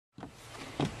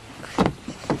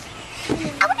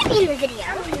in the video.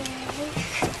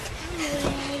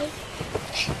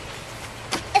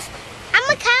 I'm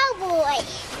a cowboy.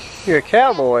 You're a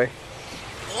cowboy.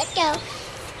 Let go.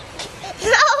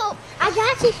 No, I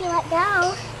got you if you let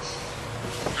go.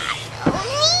 I don't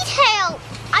need help.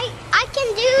 I can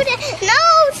do that. No,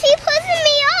 she pushing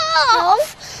me off.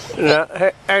 No,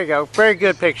 there you go. Very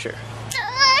good picture.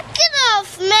 Get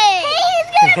off me. Hey,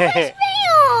 he's gonna push me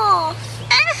off.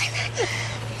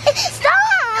 Stop.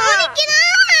 I want to get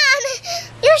on.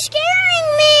 You're scaring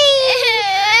me.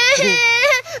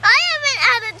 I haven't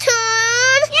had a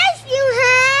turn. Yes, you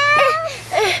have.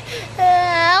 I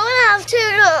want to have 2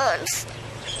 turns.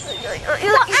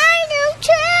 Well, I do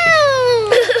too.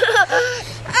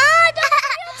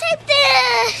 Don't take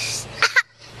this.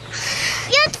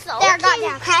 You're so there, I got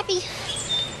down. Happy?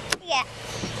 Yeah.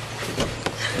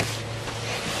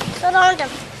 Hold on to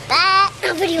that.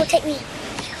 Nobody will take me.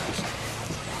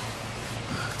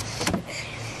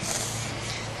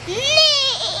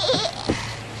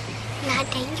 Not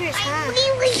dangerous, huh?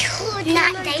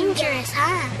 Not dangerous,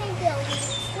 huh?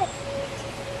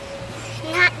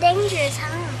 Not dangerous,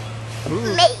 huh?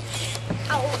 Me.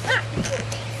 Oh,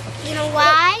 you know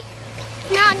why?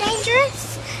 Not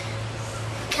dangerous?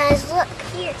 Because look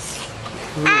here.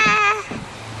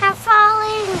 I'm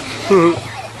falling. Oof.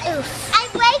 I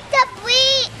break the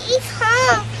bee's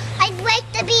home. I break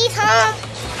the bee's home.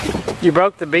 You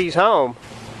broke the bee's home?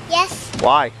 Yes.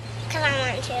 Why? Because I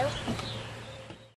want to.